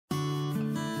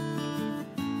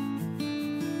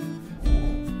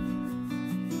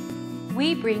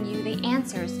we bring you the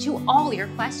answers to all your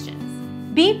questions.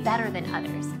 Be better than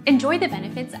others. Enjoy the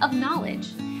benefits of knowledge.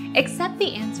 Accept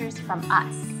the answers from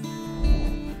us.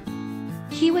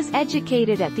 He was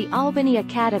educated at the Albany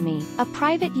Academy, a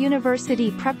private university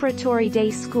preparatory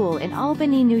day school in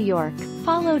Albany, New York,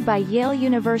 followed by Yale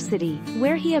University,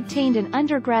 where he obtained an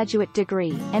undergraduate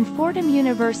degree, and Fordham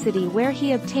University, where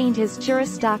he obtained his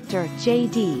Juris Doctor,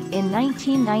 J.D., in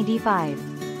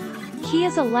 1995. He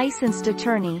is a licensed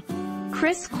attorney.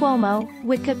 Chris Cuomo,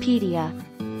 Wikipedia.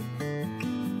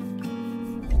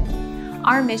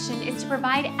 Our mission is to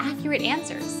provide accurate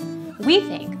answers. We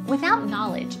think without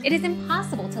knowledge, it is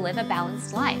impossible to live a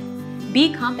balanced life.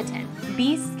 Be competent,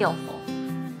 be skillful.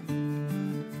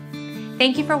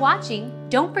 Thank you for watching.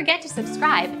 Don't forget to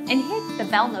subscribe and hit the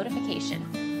bell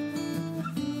notification.